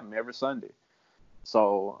had to happen every Sunday.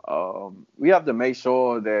 So we have to make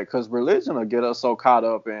sure that, because religion will get us so caught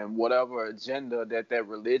up in whatever agenda that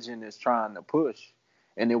religion is trying to push,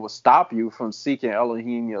 and it will stop you from seeking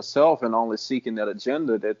Elohim yourself and only seeking that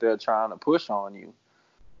agenda that they're trying to push on you.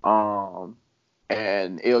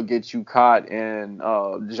 And it'll get you caught in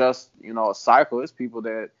just a cycle. It's people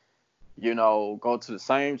that go to the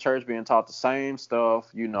same church, being taught the same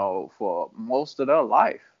stuff for most of their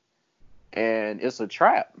life, and it's a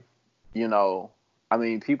trap. I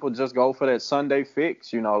mean, people just go for that Sunday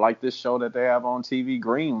fix, like this show that they have on TV,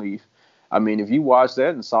 Greenleaf. I mean, if you watched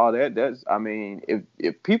that and saw that,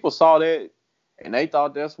 if people saw that and they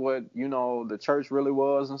thought that's what, the church really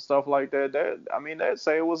was and stuff like that, they'd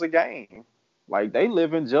say it was a game. Like, they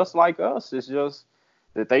living just like us. It's just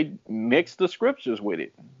that they mix the scriptures with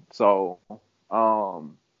it. So,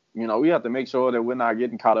 we have to make sure that we're not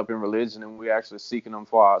getting caught up in religion and we're actually seeking them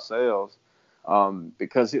for ourselves.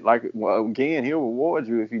 Because again, he'll reward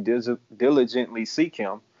you if you diligently seek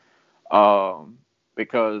him.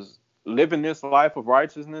 Because living this life of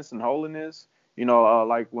righteousness and holiness,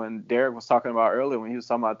 like when Derek was talking about earlier, when he was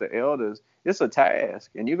talking about the elders, it's a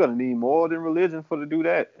task, and you're going to need more than religion to do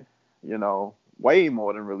that. Way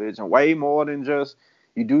more than religion, way more than just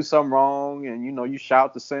you do something wrong and you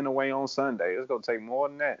shout the sin away on Sunday. It's going to take more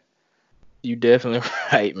than that. You definitely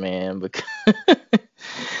right, man. Because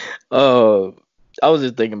I was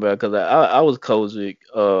just thinking about, because I was Kojic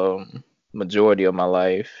majority of my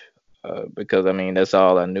life, because I mean that's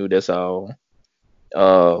all I knew. That's all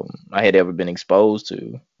I had ever been exposed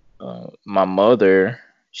to. My mother,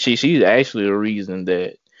 she's actually the reason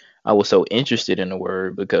that I was so interested in the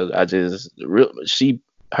word, because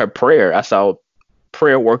her prayer, I saw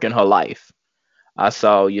prayer work in her life. I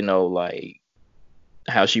saw, like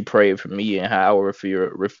how she prayed for me and how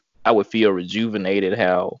I would feel rejuvenated,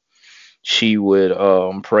 how she would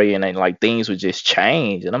pray, and then, like, things would just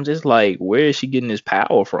change, and I'm just like, where is she getting this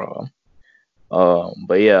power from?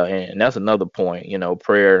 But yeah, and that's another point,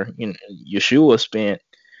 prayer. Yeshua spent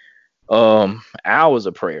hours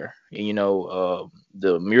of prayer.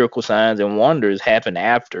 The miracle signs and wonders happen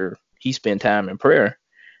after he spent time in prayer,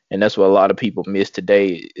 and that's what a lot of people miss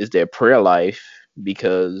today, is their prayer life,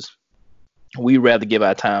 because we rather give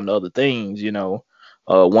our time to other things.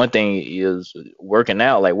 One thing is working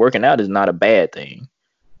out. Like, working out is not a bad thing.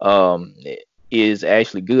 It is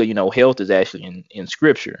actually good. Health is actually in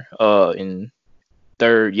scripture. In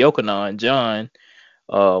 3rd Yochanan, John,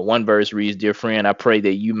 one verse reads, "Dear friend, I pray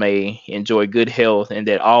that you may enjoy good health and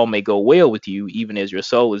that all may go well with you, even as your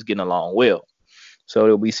soul is getting along well."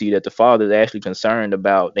 So we see that the Father is actually concerned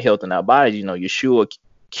about the health in our bodies. Yeshua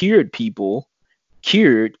cured people,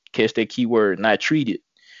 catch that key word, not treated,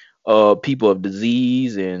 people of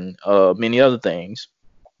disease and many other things.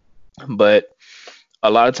 But a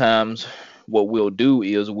lot of times what we'll do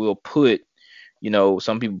is we'll put,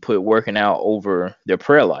 some people put working out over their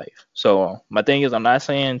prayer life. So my thing is, I'm not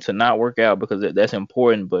saying to not work out, because that's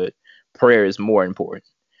important, but prayer is more important.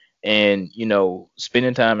 And,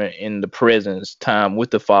 spending time in the presence, time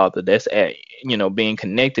with the Father, that's being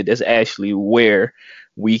connected, that's actually where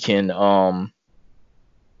we can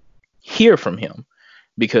hear from him.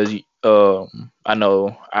 Because I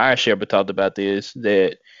know our shepherd talked about this,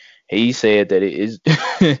 that he said that it is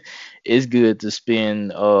it's good to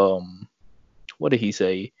spend, what did he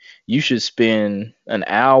say? You should spend an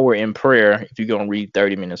hour in prayer if you're gonna read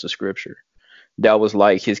 30 minutes of scripture. That was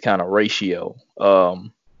like his kind of ratio.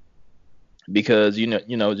 Because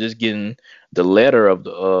just getting the letter of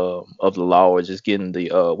the law, or just getting the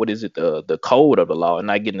the code of the law, and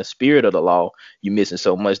not getting the spirit of the law, you're missing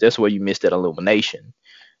so much. That's where you miss that illumination.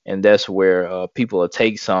 And that's where people will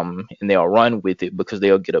take something and they'll run with it, because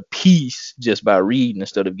they'll get a piece just by reading,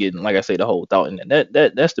 instead of getting, like I say, the whole thought. And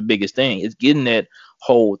that's the biggest thing, is getting that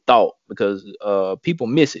whole thought, because people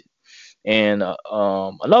miss it. And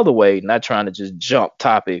another way, not trying to just jump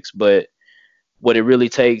topics, but what it really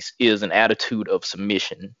takes is an attitude of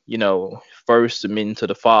submission. First submitting to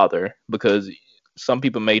the Father, because some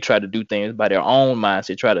people may try to do things by their own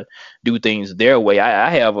mindset, try to do things their way. I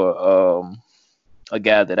have a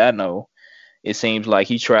guy that I know. It seems like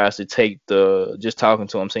he tries to take the just talking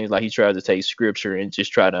to him seems like he tries to take scripture and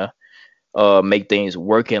just try to make things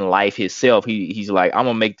work in life himself. He's like, I'm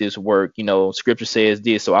gonna make this work. You know, scripture says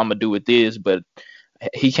this, so I'm gonna do it this. But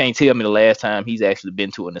he can't tell me the last time he's actually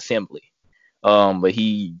been to an assembly. But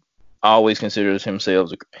he always considers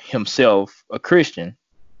himself a Christian.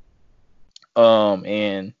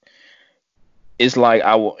 And it's like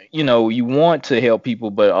you want to help people,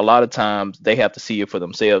 but a lot of times they have to see it for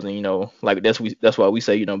themselves, and like that's why we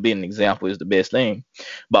say being an example is the best thing,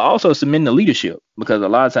 but also submitting to leadership because a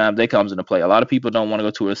lot of times that comes into play. A lot of people don't want to go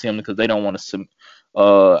to an assembly because they don't want to.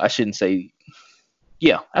 I shouldn't say,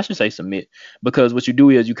 yeah, I should say submit because what you do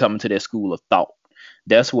is you come into that school of thought.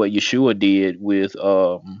 That's what Yeshua did with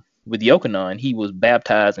Yochanan. He was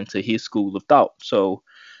baptized into his school of thought. So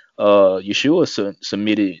Yeshua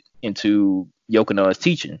submitted into Yochanan's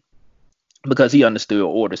teaching because he understood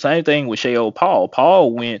order. Same thing with Sheol Paul.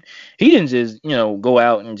 Paul he didn't just, go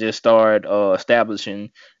out and just start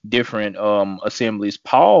establishing different assemblies.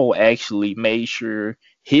 Paul actually made sure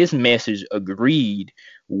his message agreed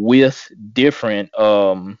with different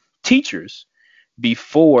teachers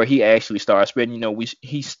before he actually started spreading.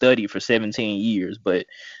 He studied for 17 years, but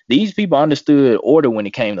these people understood order when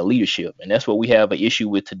it came to leadership. And that's what we have an issue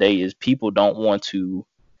with today is people don't want to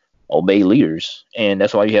obey leaders. And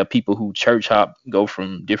that's why you have people who church hop, go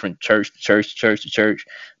from different church to church to church to church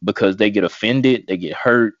because they get offended, they get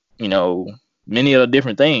hurt, many other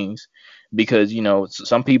different things because,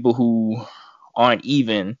 some people who aren't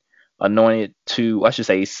even anointed to, I should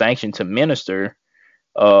say, sanctioned to minister,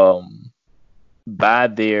 by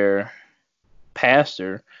their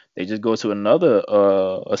pastor, they just go to another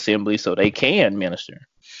assembly so they can minister,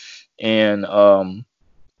 and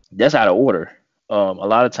that's out of order. A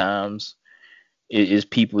lot of times it is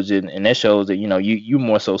people just, and that shows that you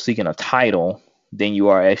more so seeking a title than you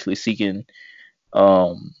are actually seeking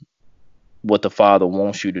what the Father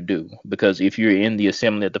wants you to do. Because if you're in the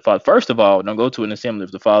assembly at the Father, first of all, don't go to an assembly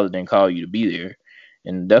if the Father didn't call you to be there.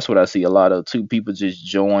 And that's what I see a lot of too. People just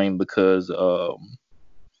join because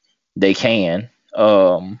they can.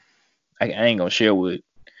 I ain't gonna share with.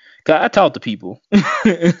 Cause I talk to people,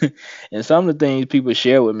 and some of the things people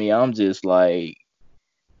share with me, I'm just like,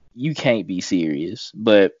 you can't be serious.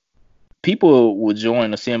 But people will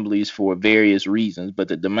join assemblies for various reasons, but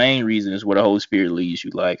the main reason is where the Holy Spirit leads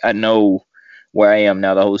you. Like I know where I am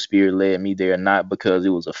now, the Holy Spirit led me there, not because it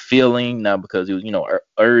was a feeling, not because it was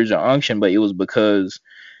urge or unction, but it was because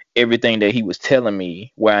everything that he was telling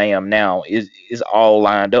me where I am now is all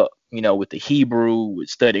lined up, with the Hebrew, with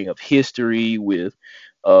studying of history, with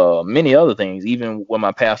many other things. Even what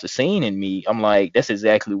my pastor seen in me, I'm like, that's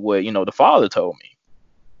exactly what the Father told me.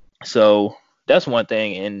 So that's one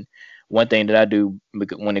thing. And one thing that I do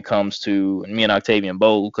when it comes to me and Octavian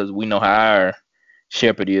Bowl, because we know how our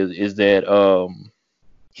shepherd is that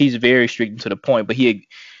he's very strict to the point, but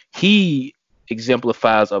he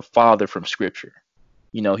exemplifies a father from Scripture.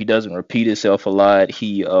 He doesn't repeat himself a lot.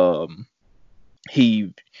 He's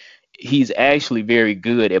actually very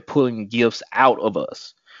good at pulling gifts out of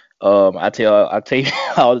us. I tell you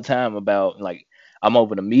all the time about, like, I'm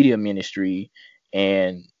over the media ministry,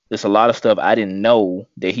 and there's a lot of stuff I didn't know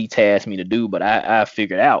that he tasked me to do, but I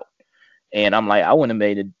figured out. And I'm like, I wouldn't have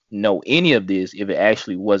made it know any of this if it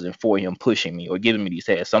actually wasn't for him pushing me or giving me these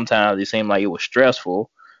tasks. Sometimes it seemed like it was stressful,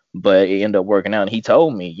 but it ended up working out. And he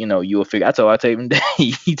told me, you'll figure. I told him that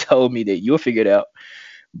he told me that you'll figure it out.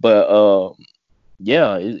 But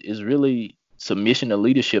yeah, it's really submission to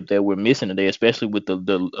leadership that we're missing today, especially with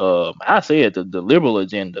I say it, the liberal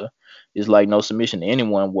agenda is like no submission to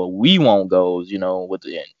anyone. What we want goes,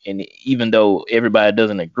 and even though everybody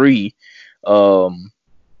doesn't agree,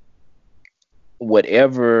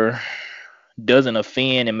 whatever doesn't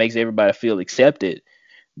offend and makes everybody feel accepted,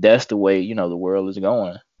 that's the way the world is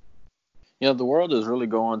going. The world is really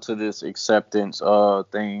going to this acceptance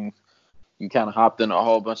thing. You kind of hopped in a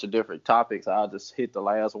whole bunch of different topics. I'll just hit the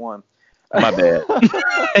last one. My bad.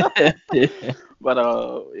 But a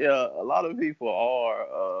lot of people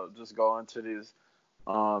are just going to this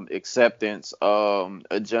acceptance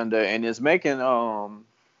agenda, and it's making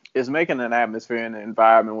an atmosphere and an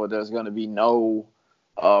environment where there's going to be no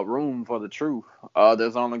room for the truth.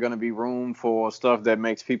 There's only going to be room for stuff that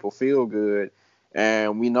makes people feel good,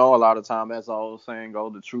 and we know a lot of time, as I was saying,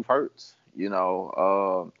 the truth hurts.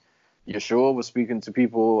 Yeshua was speaking to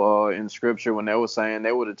people in Scripture when they were saying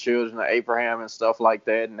they were the children of Abraham and stuff like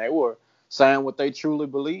that, and they were saying what they truly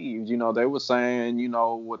believed. They were saying,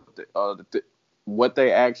 what what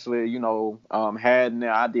they actually, had in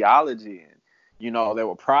their ideology, and they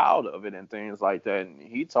were proud of it and things like that. And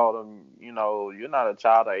he told them, you're not a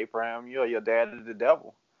child of Abraham, you're your dad is the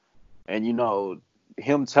devil. And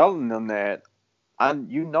him telling them that,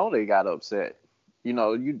 they got upset. They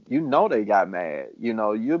got mad.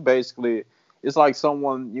 You're basically, it's like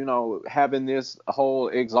someone, having this whole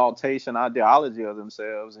exaltation ideology of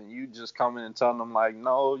themselves, and you just coming and telling them like,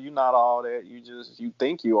 no, you're not all that. You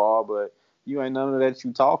think you are, but you ain't none of that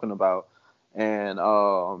you talking about. And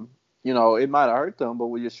it might have hurt them, but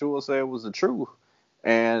what Yeshua said was the truth.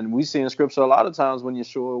 And we see in scripture a lot of times when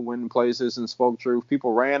Yeshua went in places and spoke truth,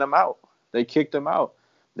 people ran him out. They kicked him out.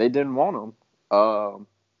 They didn't want him.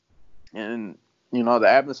 And the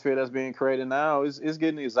atmosphere that's being created now is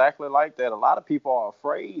getting exactly like that. A lot of people are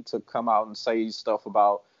afraid to come out and say stuff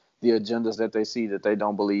about the agendas that they see that they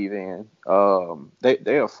don't believe in.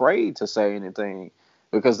 They're afraid to say anything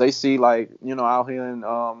because they see, like, out here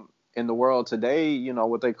in the world today,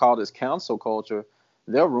 what they call this cancel culture.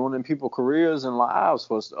 They're ruining people's careers and lives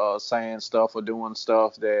for saying stuff or doing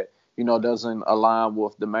stuff that doesn't align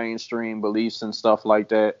with the mainstream beliefs and stuff like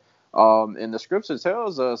that. And the scripture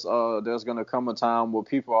tells us there's going to come a time where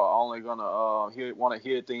people are only going to want to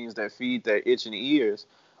hear things that feed their itching ears,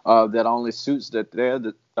 that only suits their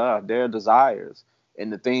desires,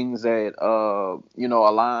 and the things that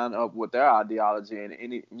align up with their ideology.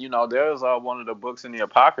 And there's one of the books in the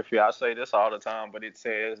Apocrypha. I say this all the time, but it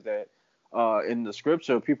says that in the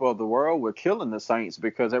scripture, people of the world were killing the saints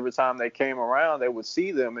because every time they came around, they would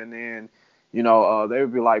see them, and then they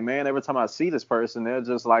would be like, man, every time I see this person, they're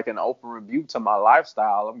just like an open rebuke to my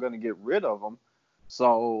lifestyle. I'm going to get rid of them.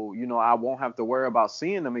 So, I won't have to worry about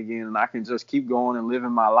seeing them again, and I can just keep going and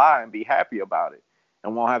living my life and be happy about it,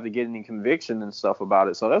 and won't have to get any conviction and stuff about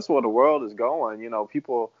it. So that's where the world is going.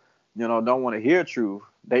 People, don't want to hear truth.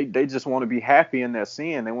 They just want to be happy in their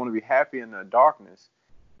sin. They want to be happy in their darkness.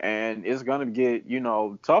 And it's going to get,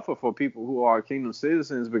 tougher for people who are kingdom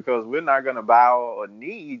citizens because we're not going to bow or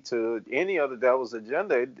knee to any of the devil's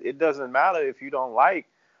agenda. It doesn't matter if you don't like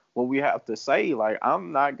what we have to say. Like,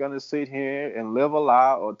 I'm not going to sit here and live a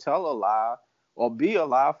lie or tell a lie or be a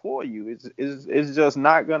lie for you. It's just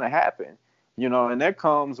not going to happen. And that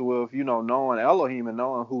comes with, knowing Elohim and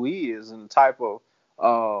knowing who he is and the type of,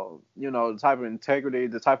 the type of integrity,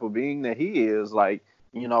 the type of being that he is. Like,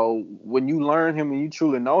 when you learn him and you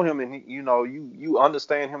truly know him and, you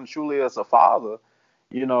understand him truly as a father,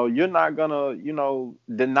 you're not going to,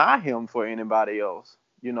 deny him for anybody else.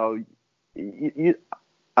 I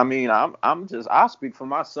speak for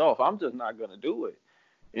myself. I'm just not going to do it,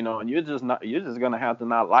 and you're just going to have to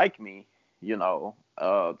not like me.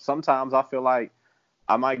 Sometimes I feel like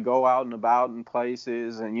I might go out and about in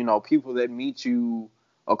places and, people that meet you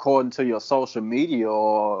according to your social media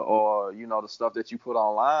or the stuff that you put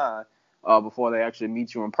online before they actually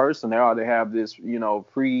meet you in person, they already have this,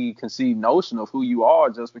 preconceived notion of who you are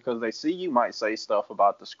just because they see you might say stuff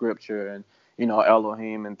about the scripture and,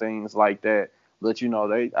 Elohim and things like that. But,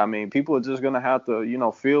 people are just going to have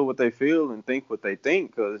to, feel what they feel and think what they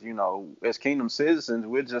think because, as kingdom citizens,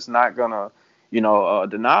 we're just not going to,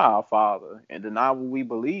 deny our Father and deny what we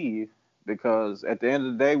believe. Because at the end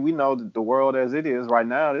of the day, we know that the world as it is right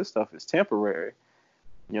now, this stuff is temporary,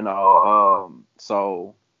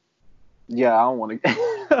 so yeah, I don't want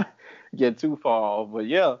to get too far off, but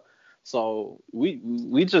yeah, so we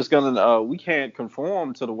just gonna we can't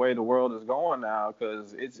conform to the way the world is going now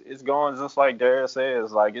because it's going just like Darius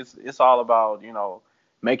says, like it's all about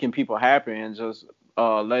making people happy and just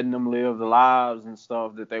letting them live the lives and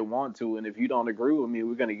stuff that they want to, and if you don't agree with me,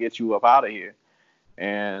 we're gonna get you up out of here.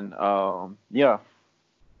 And yeah,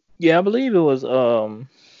 I believe it was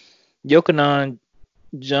Yochanan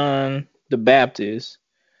John the Baptist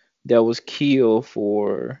that was killed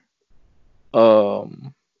for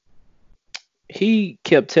he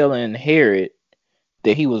kept telling Herod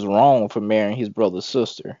that he was wrong for marrying his brother's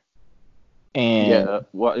sister. And yeah,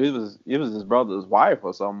 well, it was his brother's wife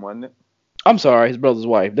or something, wasn't it? I'm sorry, his brother's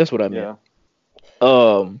wife. That's what I meant.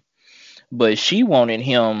 Yeah. But she wanted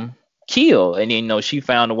him killed, and she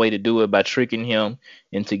found a way to do it by tricking him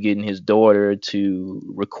into getting his daughter to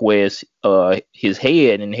request his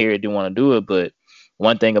head, and Herod didn't want to do it. But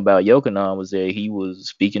one thing about Yochanan was that he was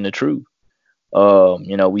speaking the truth.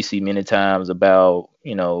 We see many times about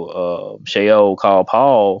Sheol called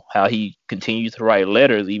Paul, how he continued to write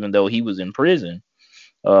letters even though he was in prison.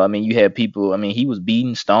 You had people. He was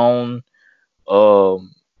beaten, stoned.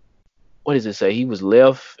 What does it say? He was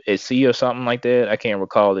left at sea or something like that. I can't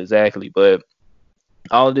recall exactly, but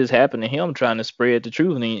all of this happened to him trying to spread the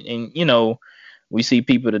truth. And we see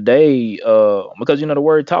people today, because the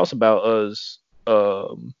word talks about us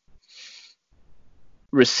um,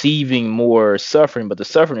 receiving more suffering, but the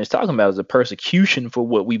suffering it's talking about is a persecution for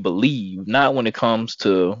what we believe, not when it comes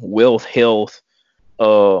to wealth, health,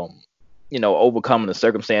 um, overcoming the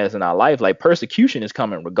circumstance in our life. Like persecution is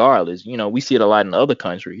coming regardless. We see it a lot in other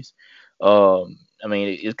countries. I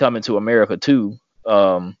mean, it's coming to America too.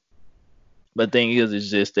 But the thing is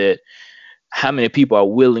just that how many people are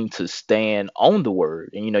willing to stand on the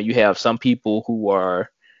word? And you have some people who are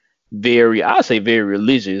I say very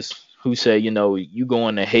religious, who say, you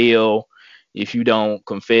going to hell if you don't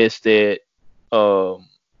confess that um,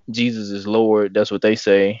 Jesus is Lord. That's what they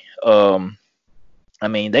say. I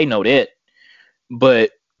mean, they know that,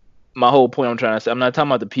 but my whole point I'm trying to say, I'm not talking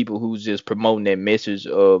about the people who's just promoting that message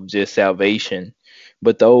of just salvation,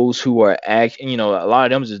 but those who are a lot of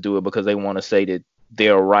them just do it because they want to say that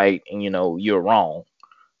they're right and you're wrong.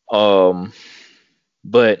 Um,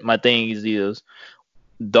 but my thing is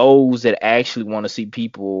those that actually want to see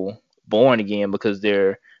people born again because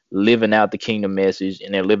they're living out the kingdom message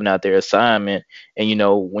and they're living out their assignment. And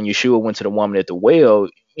when Yeshua went to the woman at the well,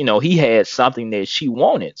 he had something that she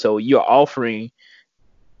wanted. So you're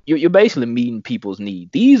basically meeting people's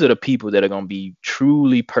need. These are the people that are going to be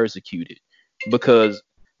truly persecuted because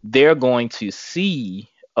they're going to see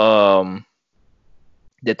that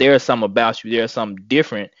there's something about you, there's something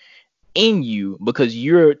different in you because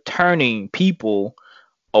you're turning people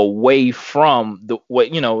away from the what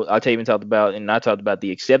I even talked about, and I talked about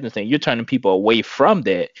the acceptance thing. You're turning people away from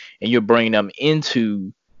that and you're bringing them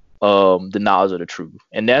into the knowledge of the truth.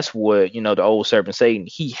 And that's what the old serpent Satan,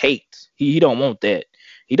 he hates. He don't want that.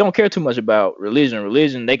 He don't care too much about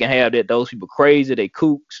religion. They can have that, those people crazy, they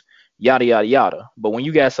kooks, yada yada yada. But when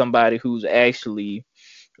you got somebody who's actually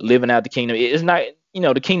living out the kingdom, it's not,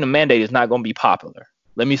 the kingdom mandate is not going to be popular,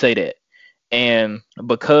 let me say that. And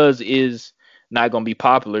because is not going to be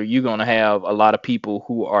popular, you're going to have a lot of people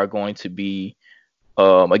who are going to be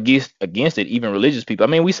against it, even religious people. I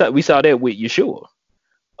mean, we saw that with Yeshua.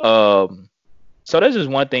 So that's just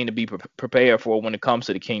one thing to be prepared for when it comes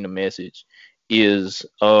to the kingdom message is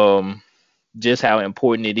just how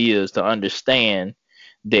important it is to understand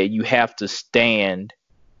that you have to stand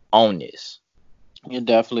on this. You're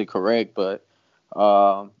definitely correct, but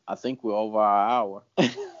I think we're over our hour.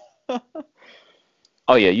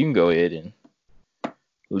 Oh yeah, you can go ahead and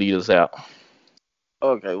lead us out.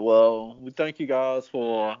 Okay, well, we thank you guys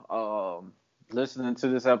for listening to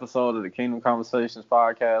this episode of the Kingdom Conversations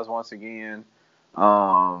podcast once again.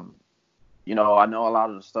 I know a lot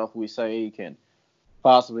of the stuff we say can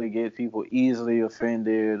possibly get people easily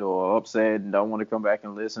offended or upset and don't want to come back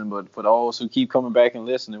and listen, but for those who keep coming back and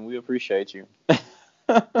listening, we appreciate you.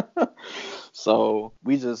 So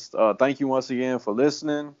we just thank you once again for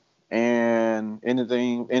listening. And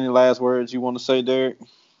any last words you want to say, Derek?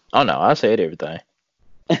 Oh no, I said everything.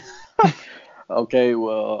 Okay,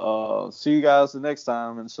 well, see you guys the next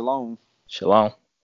time, and shalom. Shalom.